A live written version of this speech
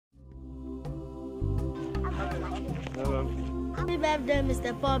Hold on. Happy birthday,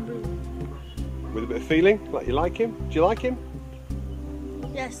 Mr. Broom. With a bit of feeling, like you like him. Do you like him?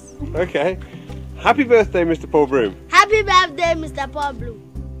 Yes. Okay. Happy birthday, Mr. Paul Broom. Happy birthday, Mr. Broom.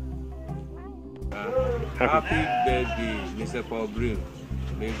 Happy birthday, Mr. Paul Broom.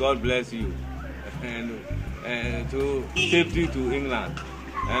 May God bless you and to safety to England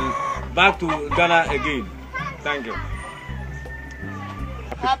and back to Ghana again. Thank you.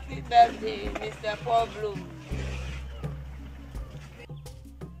 Happy birthday, Mr. Paul Broom.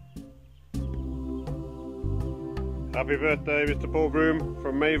 Happy birthday, Mr. Paul Broom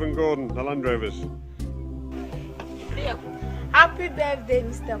from Maeve and Gordon, the Land Rovers. Happy birthday,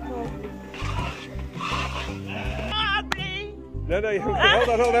 Mr. Broom. No, you haven't, hold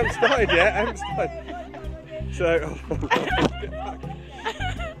on, I haven't started yet, So,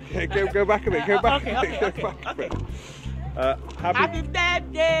 go back a bit, go back a bit, go back a bit. Happy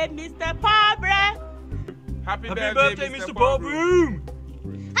birthday, Mr. Paul Broom. Happy birthday, Mr. Paul Broom.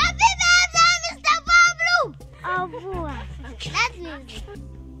 Happy birthday, Mr. Broom. Oh, boy. That's easy.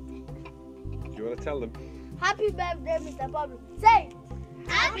 Do you want to tell them? Happy birthday, Mr. Broom. Say it.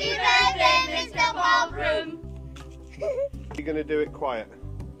 Happy birthday, Mr. Broom. You're going to do it quiet.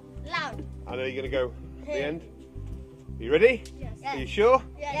 Loud. I know you're going to go at the end. Are you ready? Yes. Are you sure?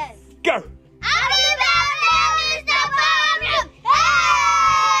 Yes. Go!